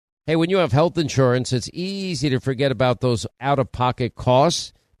Hey, when you have health insurance, it's easy to forget about those out-of-pocket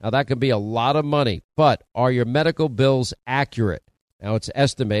costs. Now, that can be a lot of money, but are your medical bills accurate? Now, it's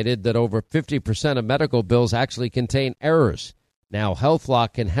estimated that over 50% of medical bills actually contain errors. Now,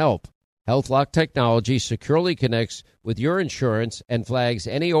 HealthLock can help. HealthLock technology securely connects with your insurance and flags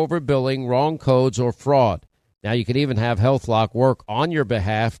any overbilling, wrong codes, or fraud. Now, you can even have HealthLock work on your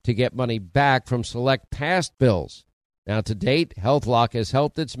behalf to get money back from select past bills. Now, to date, HealthLock has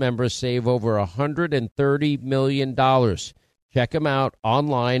helped its members save over $130 million. Check them out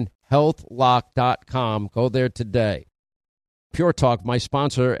online, healthlock.com. Go there today. Pure Talk, my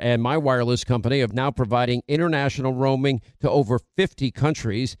sponsor and my wireless company, are now providing international roaming to over 50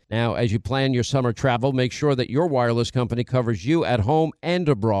 countries. Now, as you plan your summer travel, make sure that your wireless company covers you at home and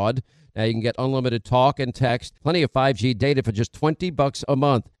abroad. Now, you can get unlimited talk and text, plenty of 5G data for just $20 a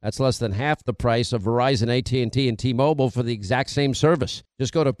month. That's less than half the price of Verizon, AT&T, and T-Mobile for the exact same service.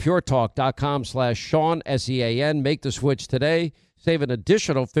 Just go to puretalk.com/Sean, S-E-A-N. Make the switch today. Save an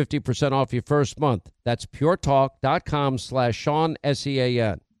additional 50% off your first month. That's puretalk.com/Sean,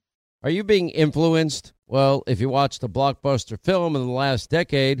 S-E-A-N. Are you being influenced? Well, if you watched a blockbuster film in the last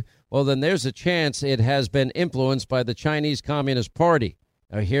decade, well, then there's a chance it has been influenced by the Chinese Communist Party.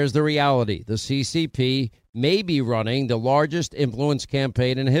 Now, here's the reality. The CCP may be running the largest influence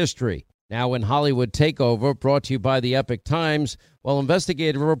campaign in history. Now, in Hollywood Takeover, brought to you by the Epic Times, well,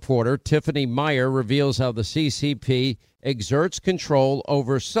 investigative reporter Tiffany Meyer reveals how the CCP exerts control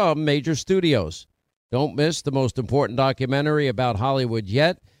over some major studios. Don't miss the most important documentary about Hollywood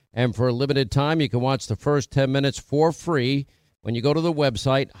yet. And for a limited time, you can watch the first 10 minutes for free when you go to the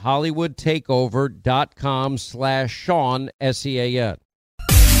website hollywoodtakeover.com/Sean, S-E-A-N.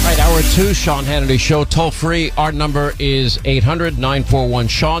 All right, hour two, Sean Hannity Show, toll free. Our number is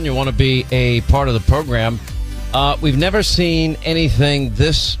 800-941-SEAN. You want to be a part of the program. We've never seen anything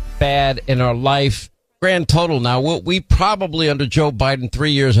this bad in our life. Grand total now, we probably under Joe Biden,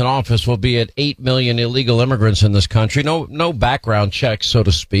 3 years in office, will be at 8 million illegal immigrants in this country. No background checks, so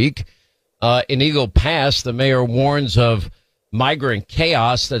to speak. In Eagle Pass, the mayor warns of migrant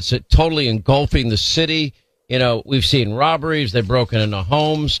chaos that's totally engulfing the city. You know, we've seen robberies, they've broken into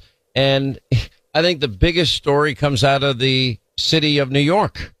homes, and I think the biggest story comes out of the city of New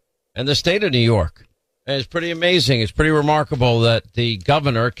York and the state of New York. And it's pretty amazing. It's pretty remarkable that the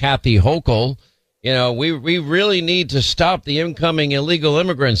governor, Kathy Hochul, you know, we really need to stop the incoming illegal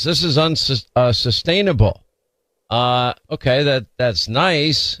immigrants. This is unsustainable. Okay, that's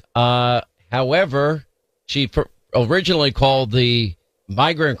nice. However, she originally called the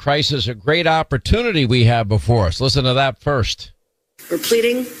migrant crisis a great opportunity we have before us. Listen to that first. We're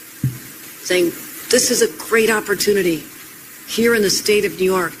pleading, saying this is a great opportunity here in the state of New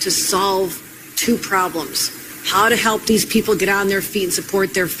York to solve two problems. How to help these people get on their feet and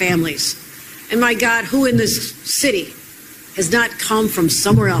support their families. And my God, who in this city has not come from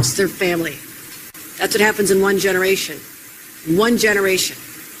somewhere else, their family? That's what happens in one generation. In one generation,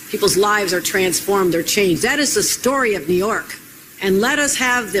 people's lives are transformed, they're changed. That is the story of New York. And let us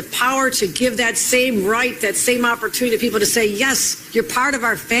have the power to give that same right, that same opportunity to people to say, yes, you're part of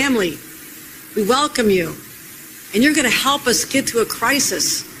our family. We welcome you. And you're going to help us get through a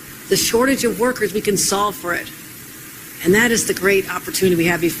crisis. The shortage of workers, we can solve for it. And that is the great opportunity we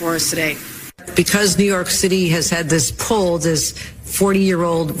have before us today. Because New York City has had this pull, this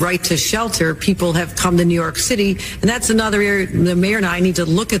 40-year-old right to shelter, people have come to New York City. And that's another area the mayor and I need to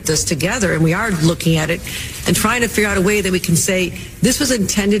look at this together. And we are looking at it and trying to figure out a way that we can say this was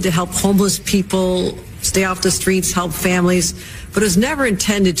intended to help homeless people stay off the streets, help families, but it was never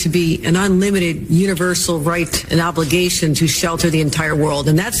intended to be an unlimited universal right and obligation to shelter the entire world.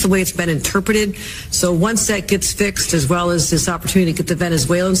 And that's the way it's been interpreted. So once that gets fixed, as well as this opportunity to get the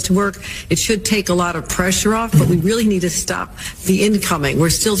Venezuelans to work, it should take a lot of pressure off, but we really need to stop the incoming.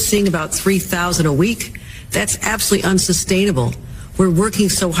 We're still seeing about 3,000 a week. That's absolutely unsustainable. We're working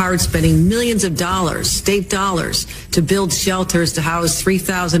so hard, spending millions of dollars, state dollars, to build shelters to house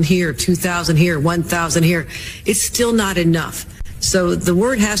 3,000 here, 2,000 here, 1,000 here. It's still not enough. So the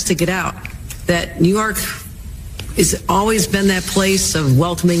word has to get out that New York has always been that place of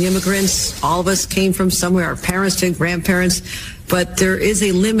welcoming immigrants. All of us came from somewhere, our parents did, grandparents. But there is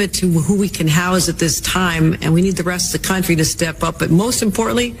a limit to who we can house at this time, and we need the rest of the country to step up. But most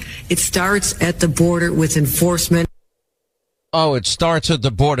importantly, it starts at the border with enforcement. Oh, it starts at the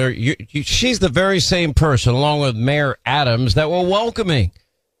border. She's the very same person, along with Mayor Adams, that were welcoming,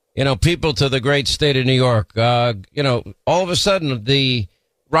 people to the great state of New York. All of a sudden, the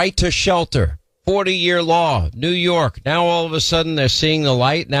right to shelter, 40-year law, New York. Now, all of a sudden, they're seeing the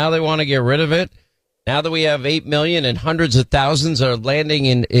light. Now they want to get rid of it. Now that we have 8 million and hundreds of thousands are landing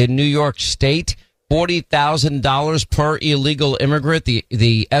in New York State, $40,000 per illegal immigrant,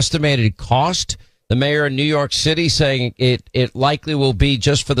 the estimated cost. The mayor of New York City saying it likely will be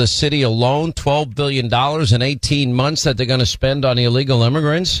just for the city alone, $12 billion in 18 months that they're going to spend on illegal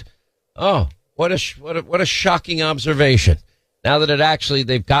immigrants. Oh, what a shocking observation. Now that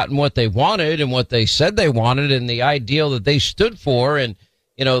they've gotten what they wanted and what they said they wanted and the ideal that they stood for, and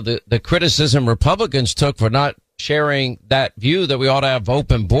the criticism Republicans took for not sharing that view that we ought to have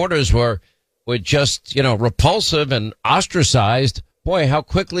open borders were just, repulsive and ostracized. Boy, how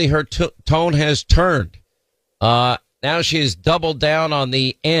quickly her tone has turned. Now she's doubled down on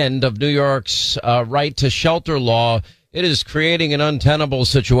the end of New York's right to shelter law. It is creating an untenable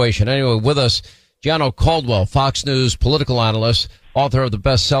situation. Anyway, with us, Gianno Caldwell, Fox News political analyst, author of the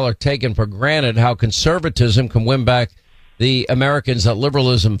bestseller Taken for Granted, How Conservatism Can Win Back the Americans That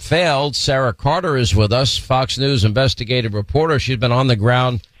Liberalism Failed. Sarah Carter is with us, Fox News investigative reporter. She's been on the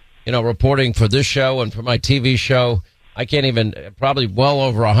ground, reporting for this show and for my TV show. I can't even, probably well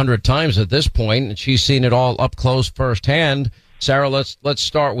over 100 times at this point, and she's seen it all up close firsthand. Sarah, let's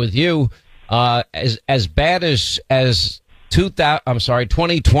start with you. As bad as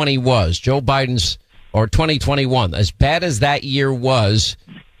 2020 was, Joe Biden's, or 2021, as bad as that year was,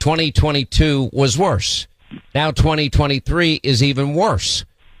 2022 was worse. Now 2023 is even worse.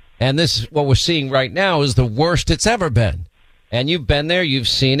 And this, what we're seeing right now, is the worst it's ever been. And you've been there, you've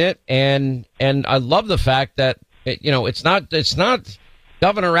seen it, and I love the fact that it's not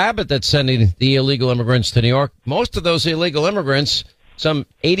Governor Abbott that's sending the illegal immigrants to New York. Most of those illegal immigrants, some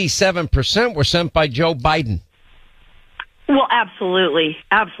 87%, were sent by Joe Biden. Well, absolutely.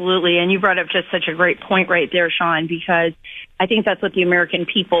 Absolutely. And you brought up just such a great point right there, Sean, because I think that's what the American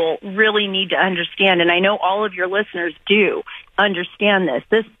people really need to understand. And I know all of your listeners do understand this.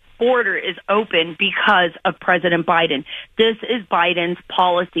 This border is open because of President Biden. This is Biden's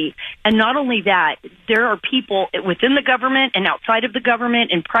policy. And not only that, there are people within the government and outside of the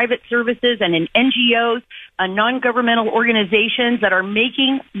government, in private services and in NGOs, non-governmental organizations that are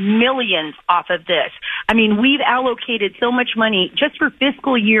making millions off of this. I mean, we've allocated so much money just for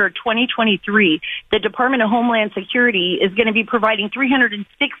fiscal year 2023. The Department of Homeland Security is going to be providing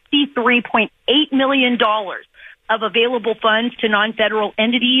 $363.8 million of available funds to non-federal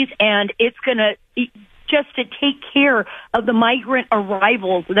entities, and it's going to just to take care of the migrant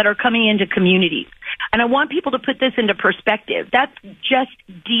arrivals that are coming into communities. And I want people to put this into perspective. That's just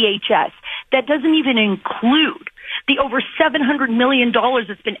DHS. That doesn't even include the over $700 million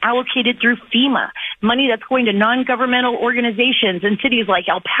that's been allocated through FEMA, money that's going to non-governmental organizations in cities like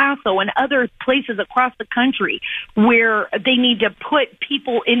El Paso and other places across the country where they need to put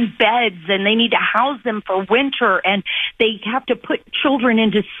people in beds and they need to house them for winter, and they have to put children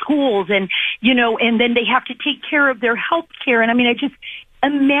into schools, and, and then they have to take care of their health care. And I mean, I just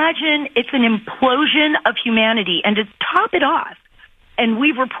imagine it's an implosion of humanity. And to top it off, and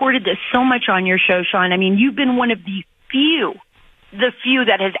we've reported this so much on your show, Sean. I mean, you've been one of the few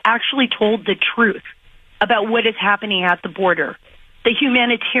that has actually told the truth about what is happening at the border, the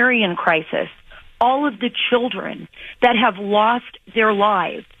humanitarian crisis, all of the children that have lost their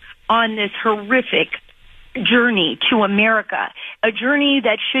lives on this horrific journey to America, a journey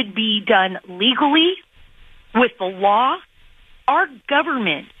that should be done legally with the law. Our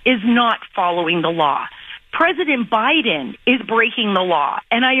government is not following the law. President Biden is breaking the law.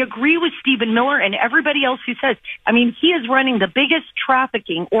 And I agree with Stephen Miller and everybody else who says, I mean, he is running the biggest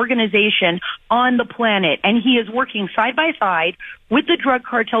trafficking organization on the planet, and he is working side by side with the drug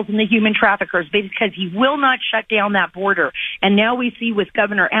cartels and the human traffickers because he will not shut down that border. And now we see with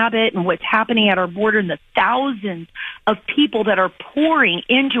Governor Abbott and what's happening at our border and the thousands of people that are pouring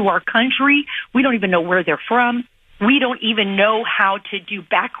into our country. We don't even know where they're from. We don't even know how to do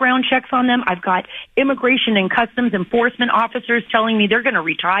background checks on them. I've got immigration and customs enforcement officers telling me they're going to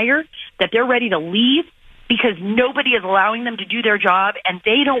retire, that they're ready to leave because nobody is allowing them to do their job, and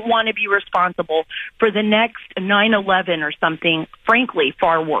they don't want to be responsible for the next 9/11 or something, frankly,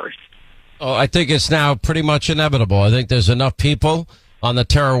 far worse. Oh, I think it's now pretty much inevitable. I think there's enough people on the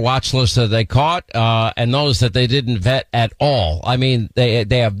terror watch list that they caught, and those that they didn't vet at all. I mean, they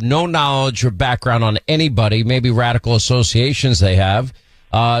have no knowledge or background on anybody, maybe radical associations they have.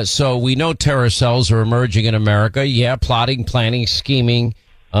 So we know terror cells are emerging in America. Yeah, plotting, planning, scheming,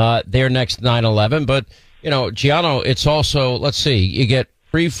 their next 9/11. But, Gianno, it's also, let's see, you get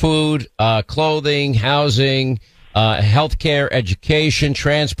free food, clothing, housing, healthcare, education,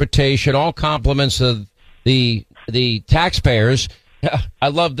 transportation, all compliments of the taxpayers. I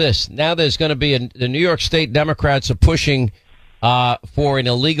love this. Now there's going to be the New York State Democrats are pushing for an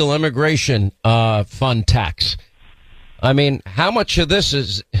illegal immigration fund tax. I mean, how much of this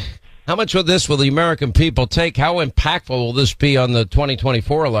will the American people take? How impactful will this be on the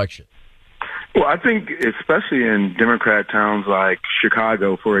 2024 election? Well, I think especially in Democrat towns like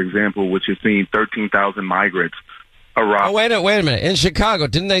Chicago, for example, which has seen 13,000 migrants arrive. Oh, wait a minute. In Chicago,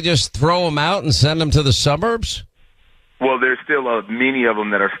 didn't they just throw them out and send them to the suburbs? Well, there's still many of them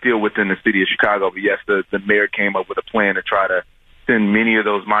that are still within the city of Chicago. But yes, the mayor came up with a plan to try to send many of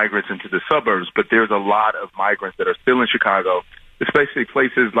those migrants into the suburbs. But there's a lot of migrants that are still in Chicago, especially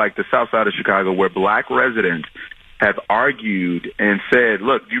places like the south side of Chicago where black residents have argued and said,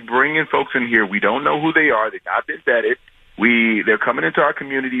 look, you bring in folks in here. We don't know who they are. They've not been vetted. They're coming into our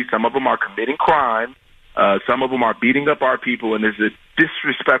community. Some of them are committing crime. Some of them are beating up our people. And there's a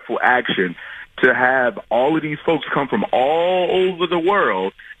disrespectful action to have all of these folks come from all over the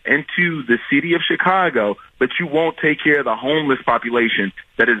world into the city of Chicago, but you won't take care of the homeless population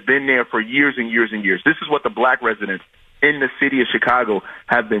that has been there for years and years and years. This is what the black residents in the city of Chicago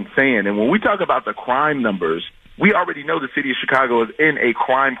have been saying. And when we talk about the crime numbers, we already know the city of Chicago is in a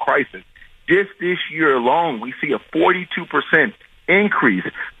crime crisis. Just this year alone, we see a 42% increase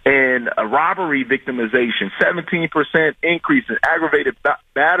in robbery victimization, 17% increase in aggravated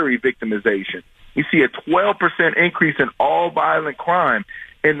battery victimization. We see a 12% increase in all violent crime.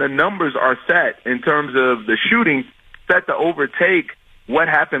 And the numbers are set in terms of the shooting set to overtake what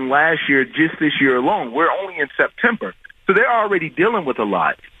happened last year just this year alone. We're only in September. So they're already dealing with a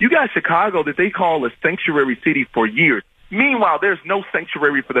lot. You got Chicago that they call a sanctuary city for years. Meanwhile, there's no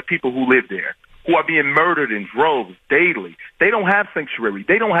sanctuary for the people who live there, who are being murdered in droves daily. They don't have sanctuary.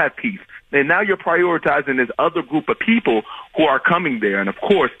 They don't have peace. And now you're prioritizing this other group of people who are coming there. And, of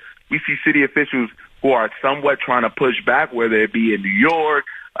course, we see city officials who are somewhat trying to push back, whether it be in New York,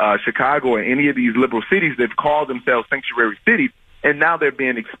 Chicago, or any of these liberal cities. They've called themselves sanctuary cities, and now they're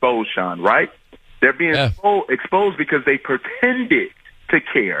being exposed, Sean, right? They're being exposed because they pretended to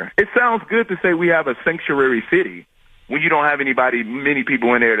care. It sounds good to say we have a sanctuary city when you don't have many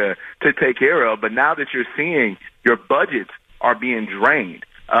people in there to take care of. But now that you're seeing your budgets are being drained,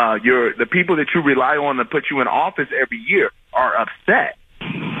 the people that you rely on to put you in office every year are upset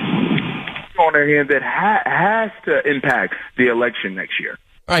on their hand. That has to impact the election next year.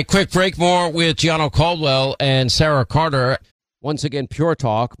 All right, quick break. More with Gianno Caldwell and Sarah Carter. Once again, Pure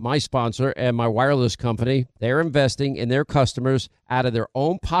Talk, my sponsor and my wireless company, they're investing in their customers out of their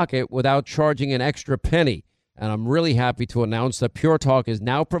own pocket without charging an extra penny. And I'm really happy to announce that Pure Talk is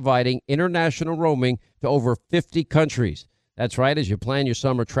now providing international roaming to over 50 countries. That's right. As you plan your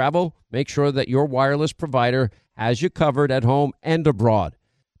summer travel, make sure that your wireless provider has you covered at home and abroad.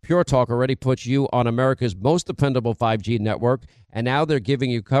 Pure Talk already puts you on America's most dependable 5G network, and now they're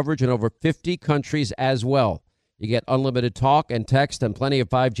giving you coverage in over 50 countries as well. You get unlimited talk and text and plenty of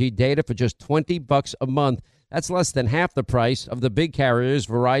 5G data for just $20 a month. That's less than half the price of the big carriers,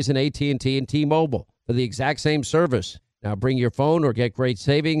 Verizon, AT&T, and T-Mobile, for the exact same service. Now bring your phone or get great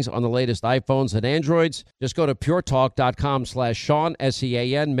savings on the latest iPhones and Androids. Just go to puretalk.com/Sean,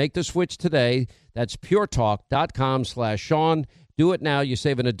 S-E-A-N. Make the switch today. That's puretalk.com/Sean. Do it now. You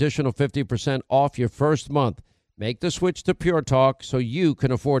save an additional 50% off your first month. Make the switch to Pure Talk so you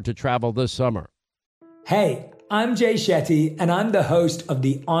can afford to travel this summer. Hey, I'm Jay Shetty, and I'm the host of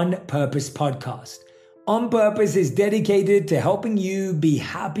the On Purpose podcast. On Purpose is dedicated to helping you be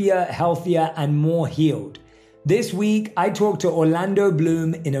happier, healthier, and more healed. This week, I talked to Orlando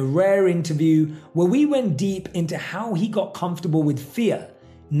Bloom in a rare interview where we went deep into how he got comfortable with fear,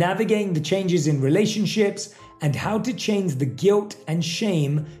 navigating the changes in relationships, and how to change the guilt and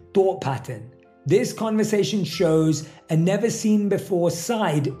shame thought pattern. This conversation shows a never-seen-before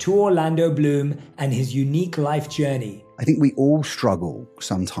side to Orlando Bloom and his unique life journey. I think we all struggle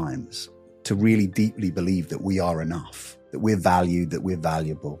sometimes to really deeply believe that we are enough, that we're valued, that we're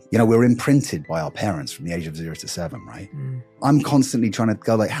valuable. You know, we're imprinted by our parents from the age of 0 to 7, right? I'm constantly trying to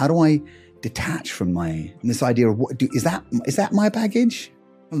go like, how do I detach from this idea of is that my baggage?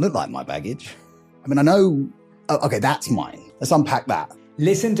 It doesn't look like my baggage. I mean, I know, okay, that's mine. Let's unpack that.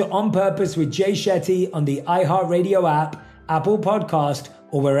 Listen to On Purpose with Jay Shetty on the iHeartRadio app, Apple Podcast,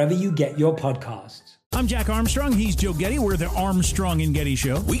 or wherever you get your podcasts. I'm Jack Armstrong. He's Joe Getty. We're the Armstrong and Getty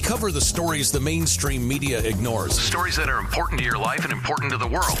Show. We cover the stories the mainstream media ignores. Stories that are important to your life and important to the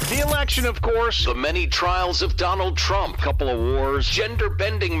world. The election, of course. The many trials of Donald Trump. Couple of wars.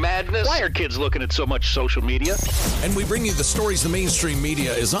 Gender-bending madness. Why are kids looking at so much social media? And we bring you the stories the mainstream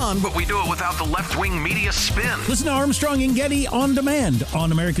media is on, but we do it without the left-wing media spin. Listen to Armstrong and Getty on demand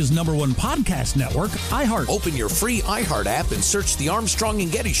on America's #1 podcast network, iHeart. Open your free iHeart app and search the Armstrong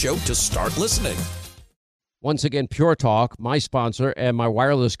and Getty Show to start listening. Once again, Pure Talk, my sponsor and my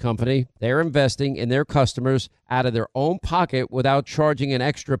wireless company, they're investing in their customers out of their own pocket without charging an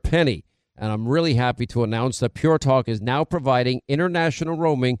extra penny. And I'm really happy to announce that Pure Talk is now providing international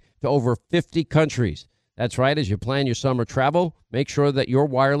roaming to over 50 countries. That's right. As you plan your summer travel, make sure that your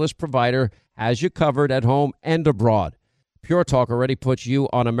wireless provider has you covered at home and abroad. Pure Talk already puts you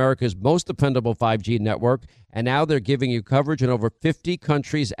on America's most dependable 5G network, and now they're giving you coverage in over 50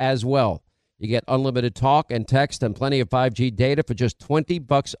 countries as well. You get unlimited talk and text and plenty of 5G data for just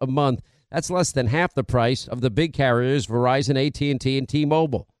 $20 a month. That's less than half the price of the big carriers, Verizon, AT&T, and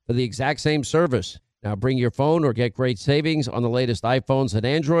T-Mobile, for the exact same service. Now bring your phone or get great savings on the latest iPhones and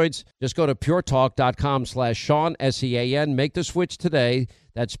Androids. Just go to puretalk.com/Sean, S-E-A-N. Make the switch today.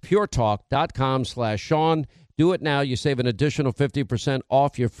 That's puretalk.com/Sean. Do it now. You save an additional 50%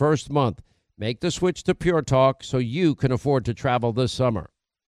 off your first month. Make the switch to Pure Talk so you can afford to travel this summer.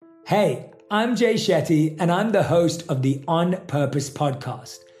 Hey, I'm Jay Shetty, and I'm the host of the On Purpose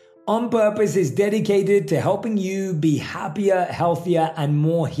podcast. On Purpose is dedicated to helping you be happier, healthier, and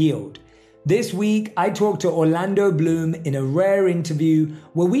more healed. This week, I talked to Orlando Bloom in a rare interview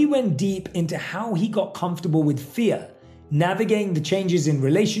where we went deep into how he got comfortable with fear, navigating the changes in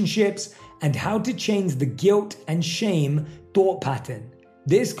relationships, and how to change the guilt and shame thought pattern.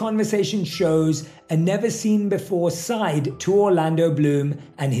 This conversation shows a never-seen-before side to Orlando Bloom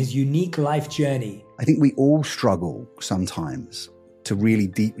and his unique life journey. I think we all struggle sometimes to really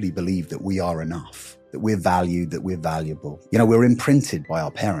deeply believe that we are enough, that we're valued, that we're valuable. You know, we're imprinted by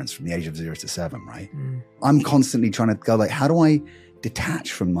our parents from the age of 0 to 7, right? I'm constantly trying to go like, how do I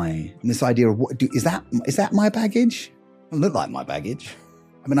detach from this idea of is that my baggage? It doesn't look like my baggage.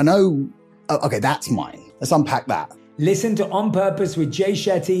 I mean, I know, okay, that's mine. Let's unpack that. Listen to On Purpose with Jay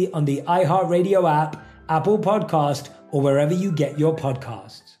Shetty on the iHeartRadio app, Apple Podcast, or wherever you get your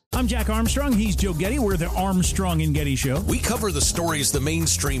podcasts. I'm Jack Armstrong. He's Joe Getty. We're the Armstrong and Getty Show. We cover the stories the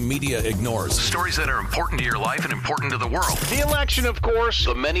mainstream media ignores. Stories that are important to your life and important to the world. The election, of course.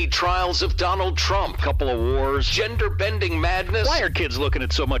 The many trials of Donald Trump. Couple of wars. Gender-bending madness. Why are kids looking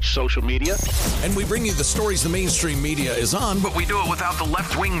at so much social media? And we bring you the stories the mainstream media is on, but we do it without the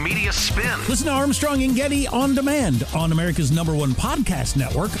left-wing media spin. Listen to Armstrong and Getty on demand on America's #1 podcast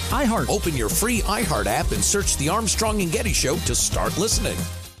network, iHeart. Open your free iHeart app and search The Armstrong and Getty Show to start listening.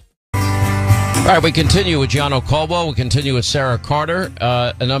 All right, we continue with Gianno Caldwell. We continue with Sarah Carter.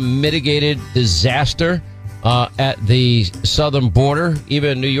 An unmitigated disaster at the southern border.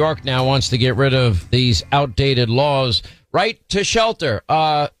 Even New York now wants to get rid of these outdated laws. Right to shelter,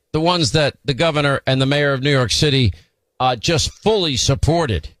 the ones that the governor and the mayor of New York City just fully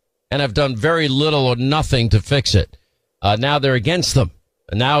supported and have done very little or nothing to fix it. Now they're against them.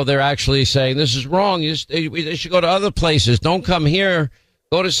 And now they're actually saying this is wrong. They should go to other places. Don't come here.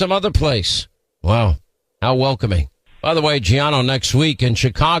 Go to some other place. Wow, how welcoming. By the way, Gianno, next week in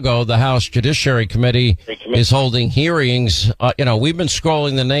Chicago, the House Judiciary Committee is holding hearings. We've been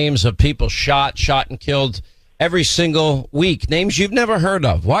scrolling the names of people shot and killed every single week. Names you've never heard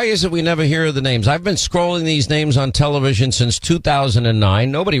of. Why is it we never hear of the names? I've been scrolling these names on television since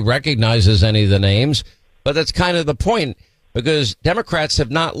 2009. Nobody recognizes any of the names, but that's kind of the point because Democrats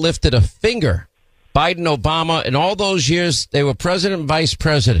have not lifted a finger. Biden, Obama, in all those years, they were president and vice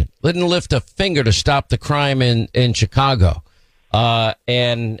president. Didn't lift a finger to stop the crime in Chicago.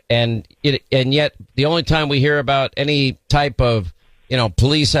 And yet the only time we hear about any type of,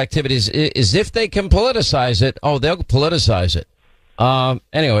 police activities is if they can politicize it. Oh, they'll politicize it.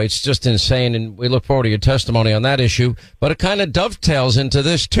 Anyway, it's just insane. And we look forward to your testimony on that issue. But it kind of dovetails into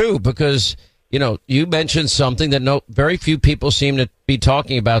this, too, because you mentioned something that very few people seem to be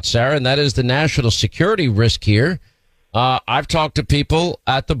talking about, Sarah, and that is the national security risk here. I've talked to people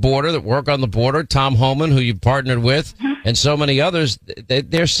at the border that work on the border, Tom Homan, who you've partnered with, and so many others.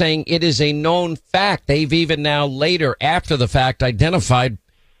 They're saying it is a known fact. They've even now later, after the fact, identified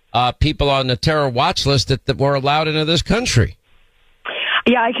people on the terror watch list that were allowed into this country.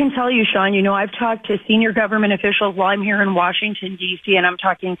 Yeah, I can tell you, Sean, I've talked to senior government officials while I'm here in Washington, D.C., and I'm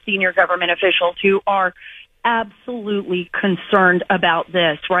talking senior government officials who are absolutely concerned about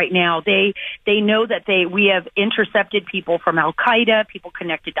this right now. They know that we have intercepted people from Al Qaeda, people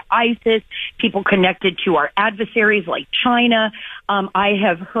connected to ISIS, people connected to our adversaries like China. I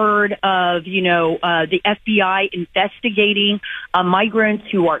have heard of, the FBI investigating migrants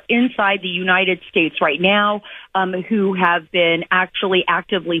who are inside the United States right now, who have been actually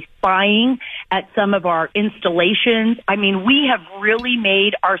actively spying at some of our installations. I mean, we have really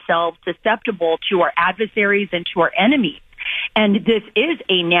made ourselves susceptible to our adversaries and to our enemies. And this is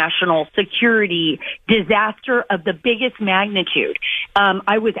a national security disaster of the biggest magnitude.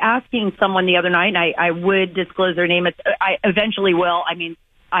 I was asking someone the other night, and I would disclose their name. I eventually will. I mean,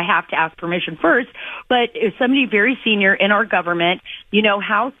 I have to ask permission first, but is somebody very senior in our government,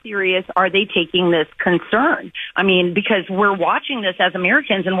 how serious are they taking this concern? I mean, because we're watching this as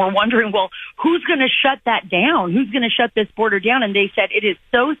Americans and we're wondering, well, who's going to shut that down? Who's going to shut this border down? And they said it is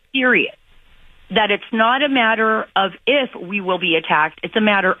so serious that it's not a matter of if we will be attacked, it's a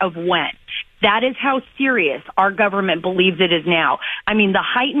matter of when. That is how serious our government believes it is now. I mean, the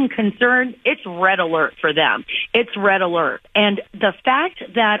heightened concern, it's red alert for them. It's red alert. And the fact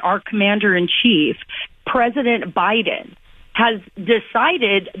that our commander-in-chief, President Biden, has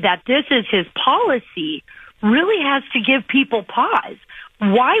decided that this is his policy really has to give people pause.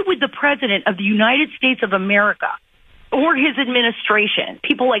 Why would the President of the United States of America or his administration,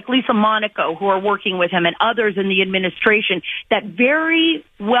 people like Lisa Monaco who are working with him and others in the administration that very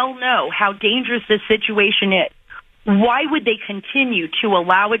well know how dangerous this situation is, why would they continue to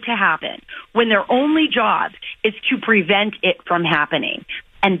allow it to happen when their only job is to prevent it from happening?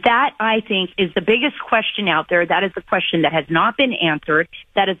 And that, I think, is the biggest question out there. That is the question that has not been answered.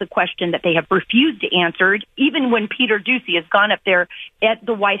 That is the question that they have refused to answer, even when Peter Doocy has gone up there at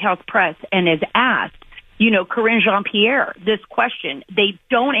the White House press and is asked, Karine Jean-Pierre, this question. They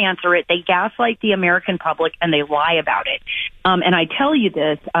don't answer it. They gaslight the American public and they lie about it. And I tell you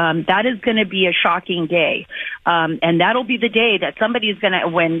this, that is going to be a shocking day. And that'll be the day that somebody is going to,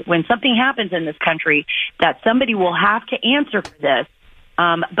 when something happens in this country, that somebody will have to answer for this.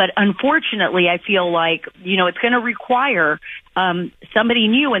 But unfortunately, I feel like, it's going to require somebody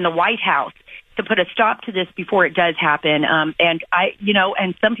new in the White House to put a stop to this before it does happen. And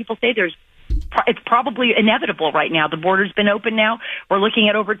some people say it's probably inevitable right now. The border's been open now. We're looking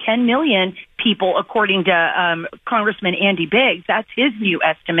at over 10 million people, according to Congressman Andy Biggs. That's his new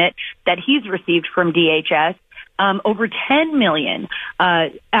estimate that he's received from DHS. Over 10 million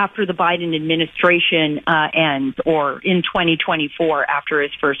after the Biden administration ends, or in 2024 after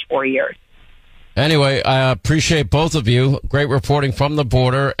his first 4 years. Anyway, I appreciate both of you. Great reporting from the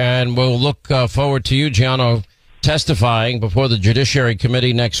border, and we'll look forward to you, Gianno, testifying before the Judiciary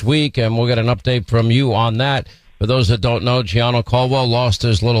Committee next week, and we'll get an update from you on that. For those that don't know, Gianno Caldwell lost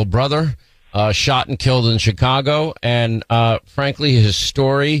his little brother, shot and killed in Chicago, and frankly, his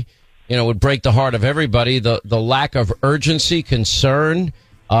story, would break the heart of everybody. The lack of urgency, concern,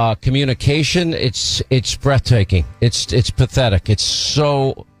 communication, it's breathtaking. It's pathetic. It's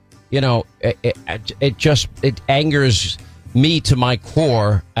so, it angers me to my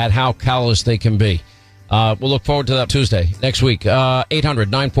core at how callous they can be. We'll look forward to that Tuesday next week.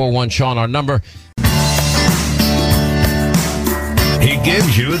 800-941-SEAN, our number. He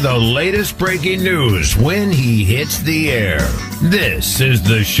gives you the latest breaking news when he hits the air. This is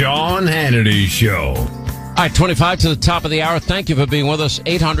the Sean Hannity Show. All right, 25 to the top of the hour. Thank you for being with us.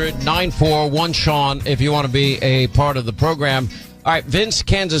 800-941-SEAN if you want to be a part of the program. All right, Vince,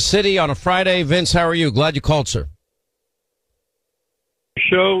 Kansas City on a Friday. Vince, how are you? Glad you called, sir.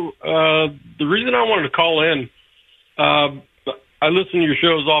 Show. The reason I wanted to call in, I listen to your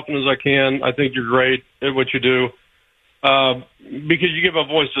show as often as I can. I think you're great at what you do, because you give a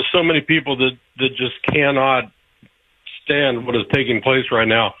voice to so many people that just cannot stand what is taking place right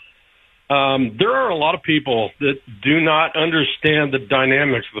now. There are a lot of people that do not understand the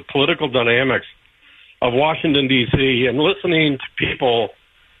dynamics, the political dynamics of Washington, D.C., and listening to people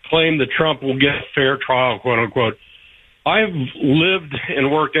claim that Trump will get a fair trial, quote unquote. I've lived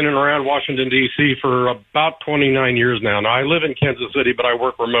and worked in and around Washington, D.C. for about 29 years now. Now, I live in Kansas City, but I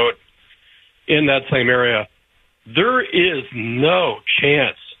work remote in that same area. There is no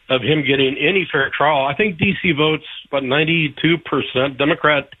chance of him getting any fair trial. I think D.C. votes about 92%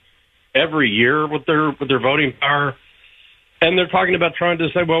 Democrat every year with their voting power. And they're talking about trying to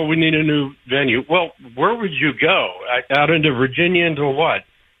say, well, we need a new venue. Well, where would you go? Out into Virginia, into what?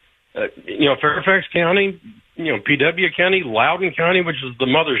 Fairfax County, PW County, Loudoun County, which is the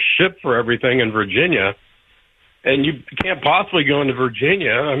mothership for everything in Virginia. And you can't possibly go into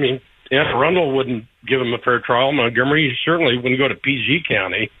Virginia. I mean, Anne Arundel wouldn't give him a fair trial. Montgomery certainly wouldn't go to PG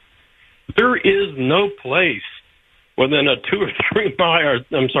County. There is no place within a 2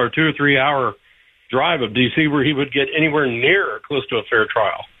 or 3 hour drive of D.C. where he would get anywhere near or close to a fair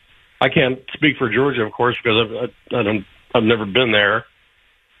trial. I can't speak for Georgia, of course, because I've never been there.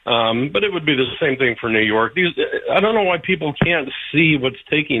 But it would be the same thing for New York. I don't know why people can't see what's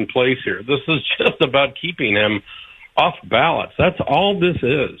taking place here. This is just about keeping him off ballots. That's all this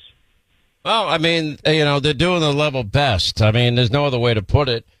is. Well, I mean, they're doing the level best. I mean, there's no other way to put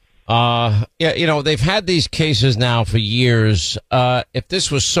it. Yeah, they've had these cases now for years. If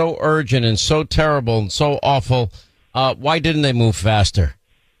this was so urgent and so terrible and so awful, why didn't they move faster?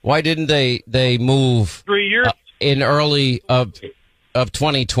 Why didn't they move 3 years in early of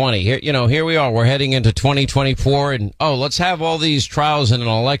 2020? Here we are. We're heading into 2024, and let's have all these trials in an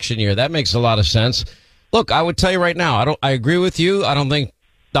election year. That makes a lot of sense. Look, I would tell you right now, I agree with you. I don't think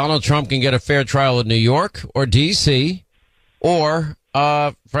Donald Trump can get a fair trial in New York or D.C. or,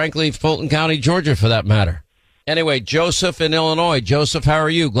 frankly, Fulton County, Georgia, for that matter. Anyway, Joseph in Illinois. Joseph, how are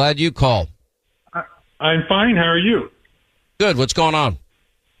you? Glad you called. I'm fine. How are you? Good. What's going on?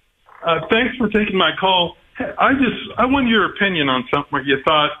 Thanks for taking my call. I want your opinion on something. What you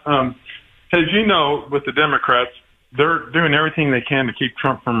thought, as you know, with the Democrats, they're doing everything they can to keep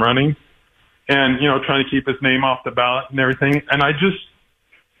Trump from running, and trying to keep his name off the ballot and everything. And I'm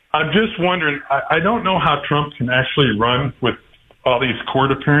just wondering. I don't know how Trump can actually run with all these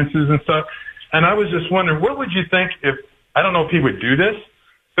court appearances and stuff. And I was just wondering, what would you think if I don't know if he would do this,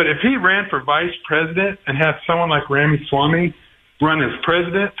 but if he ran for vice president and had someone like Ramaswamy run as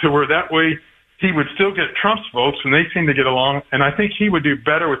president, to where that way he would still get Trump's votes, and they seem to get along. And I think he would do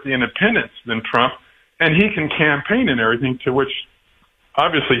better with the independents than Trump, and he can campaign and everything, to which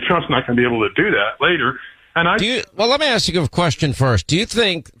obviously Trump's not going to be able to do that later. And let me ask you a question first. Do you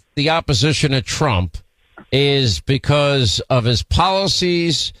think the opposition to Trump is because of his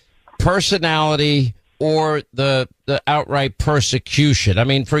policies, personality, or the outright persecution? I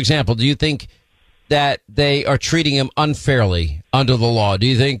mean, for example, do you think that they are treating him unfairly under the law? Do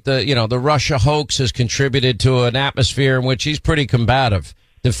you think the Russia hoax has contributed to an atmosphere in which he's pretty combative,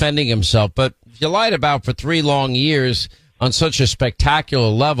 defending himself? But you lied about for 3 long years on such a spectacular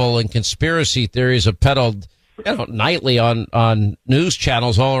level, and conspiracy theories are peddled nightly on news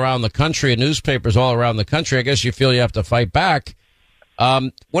channels all around the country and newspapers all around the country. I guess you feel you have to fight back.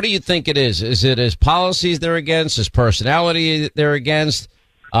 What do you think it is? Is it his policies they're against, his personality they're against?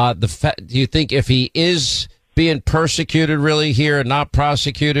 Do you think if he is being persecuted really here and not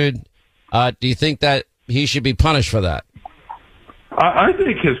prosecuted, do you think that he should be punished for that? I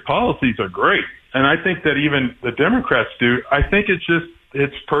think his policies are great. And I think that even the Democrats do. I think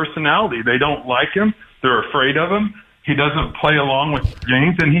it's personality. They don't like him. They're afraid of him. He doesn't play along with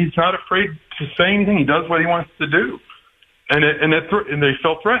James, and he's not afraid to say anything. He does what he wants to do. And they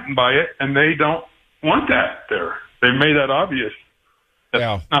feel threatened by it, and they don't want that there. They've made that obvious.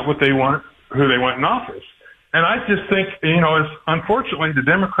 That's not what they want, who they want in office. And I just think, unfortunately, the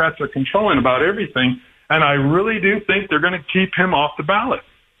Democrats are controlling about everything, and I really do think they're going to keep him off the ballot.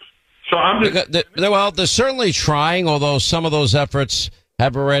 So I'm just... they're certainly trying, although some of those efforts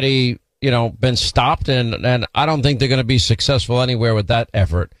have already, been stopped, and I don't think they're going to be successful anywhere with that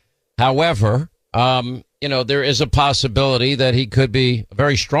effort. However, there is a possibility that he could be, a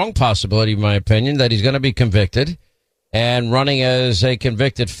very strong possibility, in my opinion, that he's going to be convicted and running as a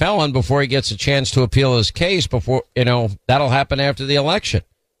convicted felon before he gets a chance to appeal his case before, that'll happen after the election.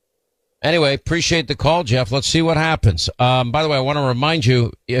 Anyway, appreciate the call, Jeff. Let's see what happens. By the way, I want to remind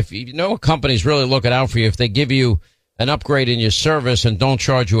you, if you know a company's really looking out for you, if they give you an upgrade in your service and don't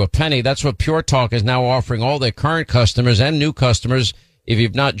charge you a penny, that's what Pure Talk is now offering all their current customers and new customers. If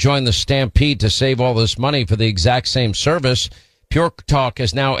you've not joined the Stampede to save all this money for the exact same service, Pure Talk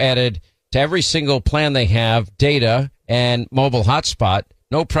has now added to every single plan they have data and mobile hotspot.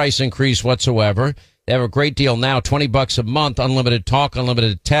 No price increase whatsoever. They have a great deal now, $20 a month, unlimited talk,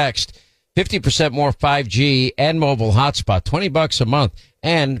 unlimited text, 50% more 5G and mobile hotspot, $20 a month.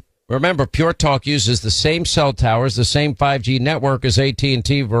 And remember, Pure Talk uses the same cell towers, the same 5G network as AT&T,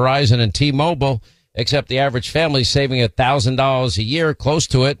 Verizon, and T-Mobile, except the average family saving $1,000 a year, close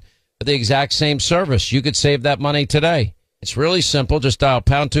to it, for the exact same service. You could save that money today. It's really simple. Just dial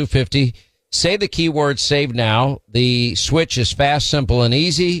pound 250. Say the keyword save now. The switch is fast, simple, and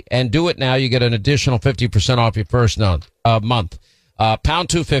easy. And do it now. You get an additional 50% off your first month. Pound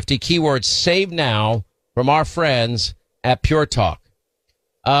 250, keyword save now from our friends at Pure Talk.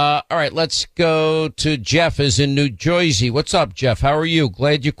 All right, let's go to Jeff is in New Jersey. What's up, Jeff? How are you?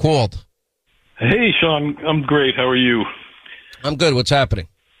 Glad you called. Hey, Sean. I'm great. How are you? I'm good. What's happening?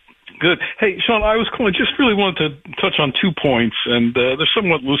 Good. Hey, Sean, I was calling, just really wanted to touch on 2 points, and they're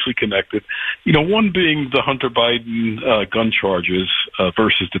somewhat loosely connected. One being the Hunter Biden gun charges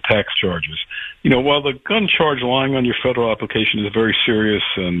versus the tax charges. While the gun charge lying on your federal application is very serious,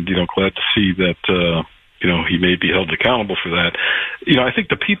 and, glad to see that, he may be held accountable for that. I think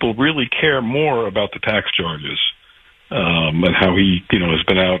the people really care more about the tax charges and how he, has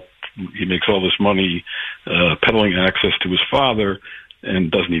been out. He makes all this money peddling access to his father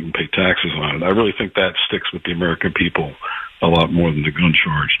and doesn't even pay taxes on it. I really think that sticks with the American people a lot more than the gun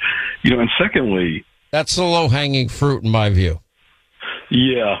charge. And secondly, that's the low-hanging fruit in my view.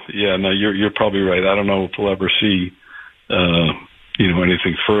 Yeah. No, you're probably right. I don't know if we'll ever see,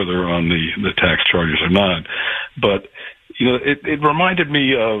 anything further on the tax charges or not. But it reminded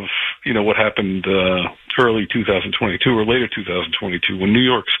me of what happened early 2022 or later 2022 when New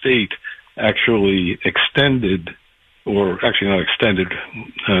York State actually extended, or actually not extended,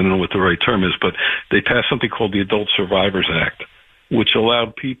 I don't know what the right term is, but they passed something called the Adult Survivors Act, which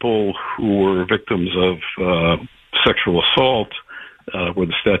allowed people who were victims of sexual assault, where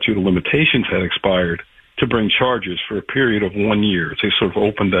the statute of limitations had expired, to bring charges for a period of 1 year. They sort of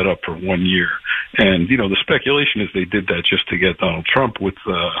opened that up for 1 year. And, the speculation is they did that just to get Donald Trump with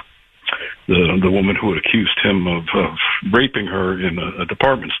the woman who had accused him of raping her in a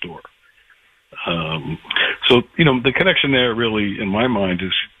department store. So, the connection there really, in my mind,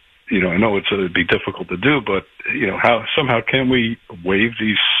 is, I know it'd be difficult to do, but, how can we waive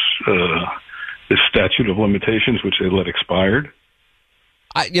this statute of limitations, which they let expired?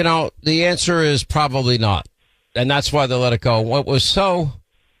 The answer is probably not. And that's why they let it go. What was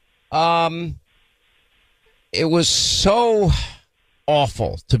it was so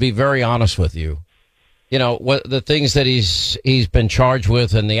awful, to be very honest with you. What the things that he's been charged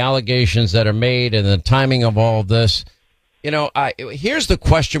with and the allegations that are made and the timing of all of this. Here's the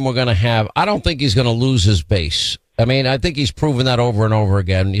question we're going to have. I don't think he's going to lose his base. I mean, I think he's proven that over and over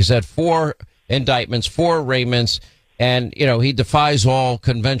again. He's had 4 indictments, 4 arraignments. And, he defies all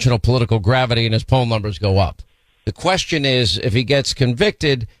conventional political gravity and his poll numbers go up. The question is, if he gets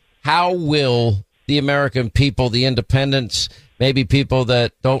convicted, how will the American people, the independents, maybe people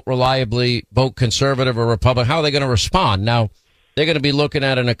that don't reliably vote conservative or Republican, how are they going to respond? Now, they're going to be looking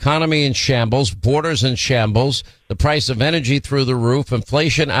at an economy in shambles, borders in shambles, the price of energy through the roof,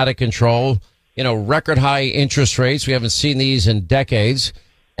 inflation out of control, record high interest rates. We haven't seen these in decades.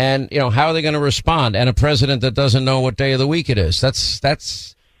 And, how are they going to respond? And a president that doesn't know what day of the week it is.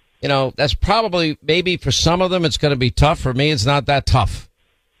 That's probably, maybe for some of them, it's going to be tough. For me, it's not that tough.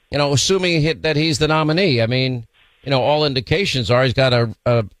 Assuming that he's the nominee. I mean, all indications are he's got a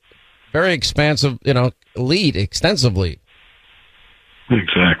very expansive, lead, extensive lead.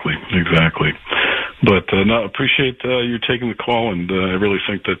 Exactly. But no, appreciate you taking the call, and I really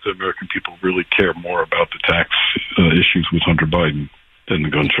think that the American people really care more about the tax issues with Hunter Biden than the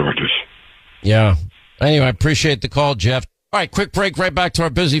gun charges. Yeah. Anyway, I appreciate the call, Jeff. All right, quick break, right back to our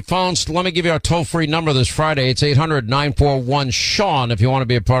busy phones. Let me give you our toll-free number this Friday. It's 800-941-SEAN if you want to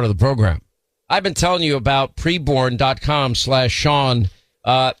be a part of the program. I've been telling you about preborn.com/Sean.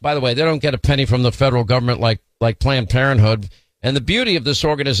 By the way, they don't get a penny from the federal government like Planned Parenthood. And the beauty of this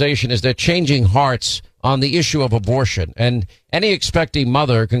organization is they're changing hearts on the issue of abortion. And any expecting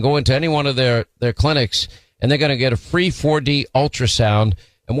mother can go into any one of their clinics and they're going to get a free 4D ultrasound.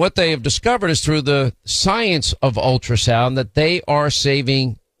 And what they have discovered is through the science of ultrasound that they are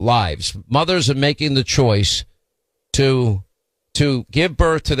saving lives. Mothers are making the choice to give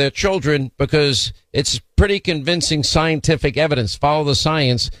birth to their children because it's pretty convincing scientific evidence. Follow the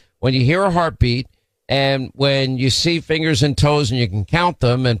science. When you hear a heartbeat and when you see fingers and toes and you can count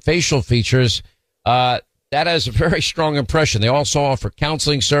them and facial features, that has a very strong impression. They also offer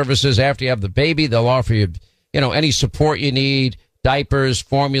counseling services after you have the baby. They'll offer you, any support you need, diapers,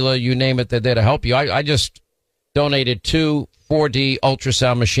 formula, you name it, they're there to help you. I just donated 2 4D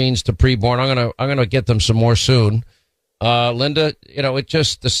ultrasound machines to Preborn. I'm gonna get them some more soon. Linda, it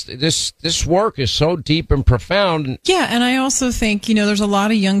just, this work is so deep and profound. Yeah. And I also think, there's a lot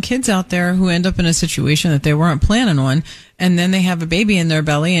of young kids out there who end up in a situation that they weren't planning on. And then they have a baby in their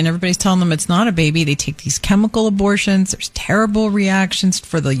belly and everybody's telling them it's not a baby. They take these chemical abortions. There's terrible reactions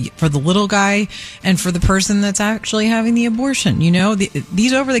for the little guy and for the person that's actually having the abortion.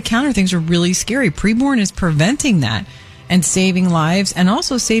 These over the counter things are really scary. Preborn is preventing that and saving lives and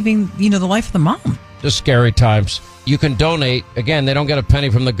also saving, the life of the mom. Just scary times. You can donate. Again, they don't get a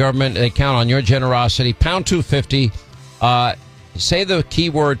penny from the government. They count on your generosity. Pound 250. Say the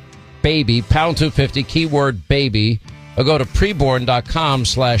keyword baby. Pound 250. Keyword baby. Or go to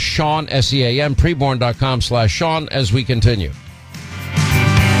preborn.com/Sean, SEAN. Preborn.com/Sean as we continue.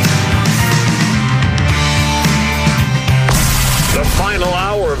 The final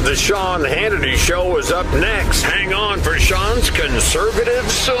hour of the Sean Hannity Show is up next. Hang on for Sean's Conservative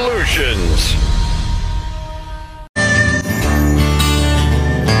Solutions.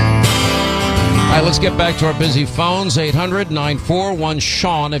 All right, let's get back to our busy phones.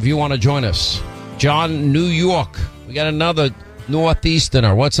 800-941-SEAN if you want to join us. John, New York. We got another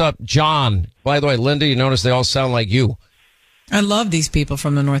Northeasterner. What's up, John? By the way, Linda, you notice they all sound like you. I love these people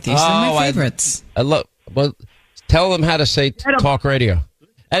from the Northeast. They're my favorites. Well, Tell them how to say talk radio.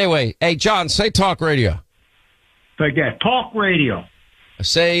 Anyway, hey, John, say talk radio. Forget talk radio.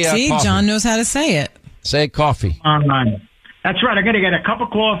 Say See, coffee. John knows how to say it. Say coffee. That's right. I got to get a cup of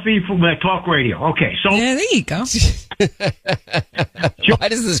coffee from the talk radio. Okay, so yeah, there you go. Why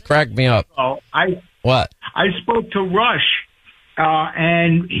does this crack me up? What? I spoke to Rush,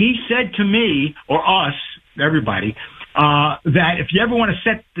 and he said to me, or us, everybody, that if you ever want to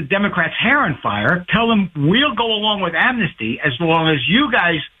set the Democrats' hair on fire, tell them we'll go along with amnesty as long as you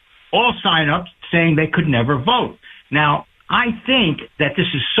guys all sign up saying they could never vote. Now, I think that this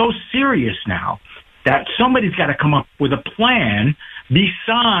is so serious now that somebody's got to come up with a plan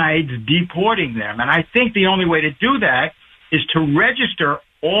besides deporting them. And I think the only way to do that is to register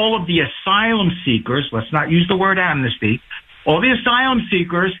all of the asylum seekers, let's not use the word amnesty, all the asylum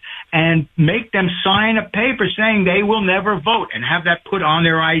seekers, and make them sign a paper saying they will never vote and have that put on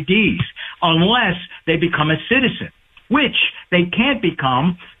their IDs unless they become a citizen, which they can't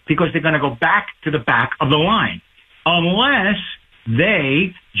become because they're going to go back to the back of the line unless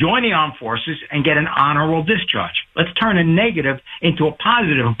they join the armed forces and get an honorable discharge. Let's turn a negative into a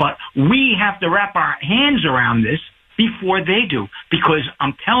positive, but we have to wrap our hands around this before they do, because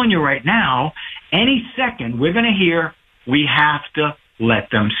I'm telling you right now, any second we're going to hear we have to let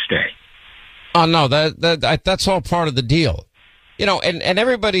them stay. Oh, no, that's all part of the deal. You know, and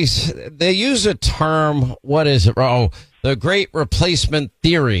they use a term, what is it? Oh, the great replacement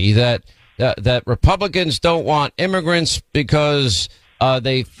theory that Republicans don't want immigrants because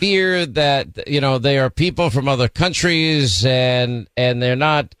they fear that, you know, they are people from other countries and they're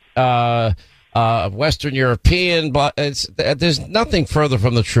not Western European. But there's nothing further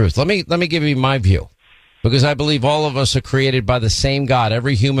from the truth. Let me give you my view, because I believe all of us are created by the same God,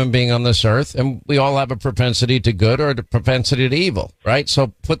 every human being on this earth, and we all have a propensity to good or a propensity to evil, right?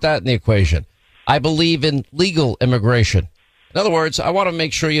 So put that in the equation. I believe in legal immigration. In other words, I want to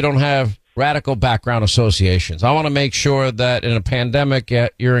make sure you don't have radical background associations. I want to make sure that in a pandemic,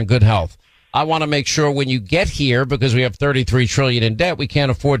 you're in good health. I want to make sure when you get here, because we have $33 trillion in debt, we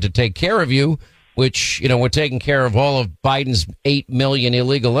can't afford to take care of you, which, you know, we're taking care of all of Biden's 8 million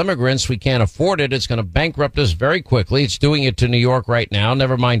illegal immigrants. We can't afford it. It's going to bankrupt us very quickly. It's doing it to New York right now,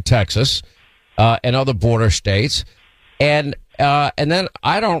 never mind Texas, and other border states. And then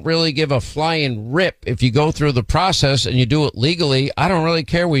I don't really give a flying rip if you go through the process and you do it legally. I don't really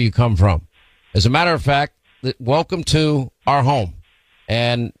care where you come from. As a matter of fact, welcome to our home.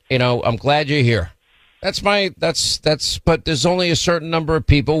 And, you know, I'm glad you're here. But there's only a certain number of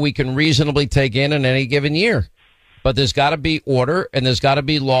people we can reasonably take in any given year. But there's got to be order, and there's got to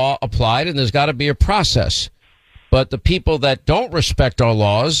be law applied, and there's got to be a process. But the people that don't respect our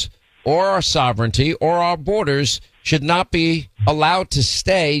laws or our sovereignty or our borders should not be allowed to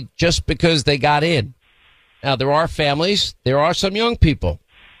stay just because they got in. Now, there are families, there are some young people.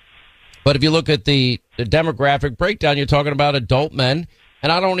 But if you look at the demographic breakdown, you're talking about adult men,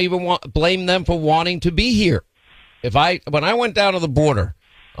 and I don't even blame them for wanting to be here. When I went down to the border,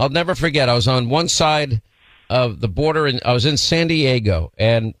 I'll never forget, I was on one side of the border, and I was in San Diego,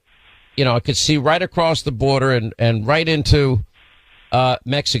 and, you know, I could see right across the border and right into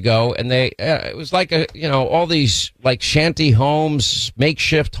Mexico, and it was like all these like shanty homes,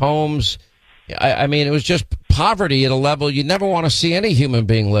 makeshift homes. I mean, it was just poverty at a level you never want to see any human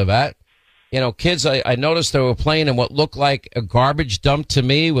being live at. You know, kids, I noticed they were playing in what looked like a garbage dump to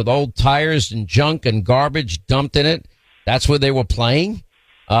me, with old tires and junk and garbage dumped in it. That's where they were playing.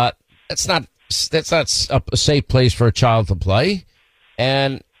 That's not a safe place for a child to play.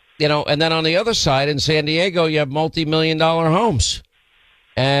 And, you know, and then on the other side in San Diego, you have multi-million-dollar homes.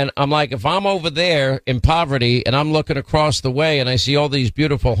 And I'm like, if I'm over there in poverty and I'm looking across the way and I see all these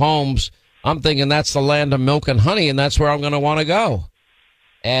beautiful homes, I'm thinking that's the land of milk and honey, and that's where I'm going to want to go.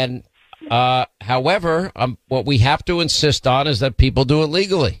 And however, what we have to insist on is that people do it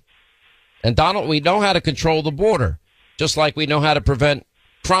legally. And Donald, we know how to control the border, just like we know how to prevent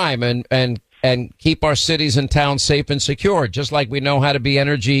crime and keep our cities and towns safe and secure, just like we know how to be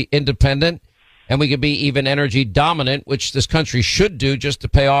energy independent, and we could be even energy dominant, which this country should do just to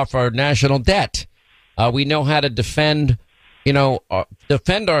pay off our national debt. We know how to defend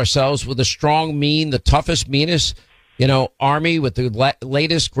ourselves with a strong, mean, the toughest, meanest, army with the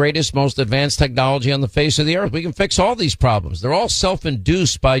latest, greatest, most advanced technology on the face of the earth. We can fix all these problems. They're all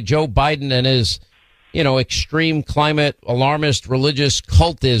self-induced by Joe Biden and his, extreme climate alarmist religious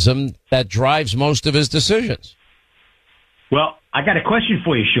cultism that drives most of his decisions. Well, I got a question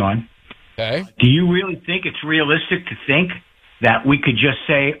for you, Sean. Okay. Do you really think it's realistic to think that we could just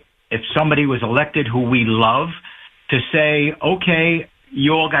say, if somebody was elected who we love, to say, okay,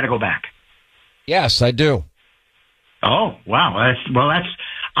 you all got to go back? Yes, I do. Oh, wow.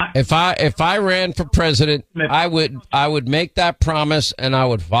 If I ran for president, I would make that promise and I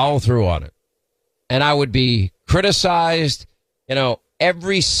would follow through on it. And I would be criticized,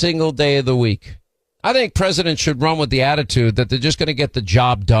 every single day of the week. I think presidents should run with the attitude that they're just going to get the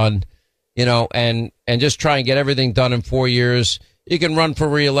job done, and just try and get everything done in 4 years. You can run for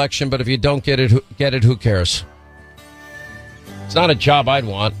re-election, but if you don't get it, who cares? It's not a job I'd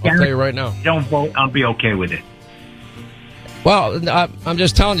want. I'll tell you right now. Don't vote. I'll be okay with it. Well, I'm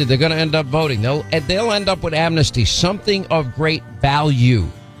just telling you, they're going to end up voting. They'll end up with amnesty, something of great value,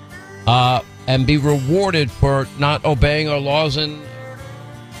 and be rewarded for not obeying our laws and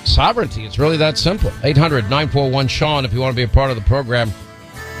sovereignty. It's really that simple. 800-941-SEAN if you want to be a part of the program.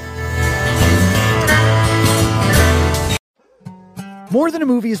 More Than a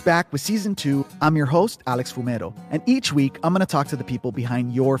Movie is back with Season 2. I'm your host, Alex Fumero. And each week, I'm going to talk to the people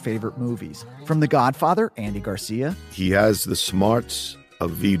behind your favorite movies. From The Godfather, Andy Garcia. He has the smarts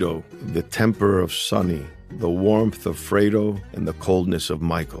of Vito, the temper of Sonny, the warmth of Fredo, and the coldness of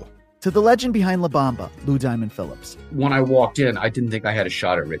Michael. To the legend behind La Bamba, Lou Diamond Phillips. When I walked in, I didn't think I had a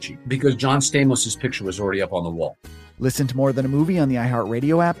shot at Richie because John Stamos' picture was already up on the wall. Listen to More Than a Movie on the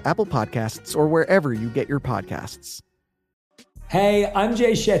iHeartRadio app, Apple Podcasts, or wherever you get your podcasts. Hey, I'm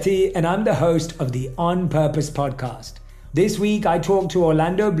Jay Shetty, and I'm the host of the On Purpose podcast. This week, I talked to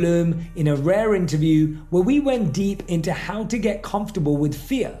Orlando Bloom in a rare interview where we went deep into how to get comfortable with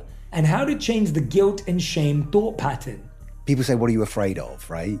fear and how to change the guilt and shame thought pattern. People say, what are you afraid of,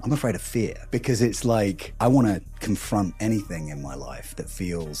 right? I'm afraid of fear because it's like I want to confront anything in my life that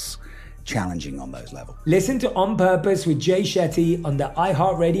feels challenging on those levels. Listen to On Purpose with Jay Shetty on the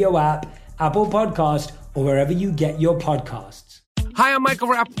iHeartRadio app, Apple Podcast, or wherever you get your podcasts. Hi, I'm Michael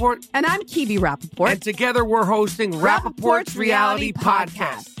Rappaport. And I'm Kiwi Rappaport. And together we're hosting Rappaport's Reality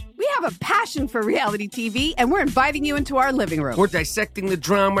Podcast. We have a passion for reality TV, and we're inviting you into our living room. We're dissecting the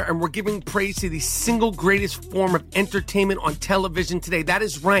drama, and we're giving praise to the single greatest form of entertainment on television today. That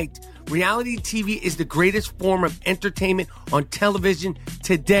is right. Reality TV is the greatest form of entertainment on television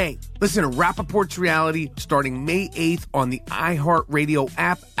today. Listen to Rappaport's Reality starting May 8th on the iHeartRadio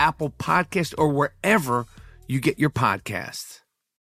app, Apple Podcast, or wherever you get your podcasts.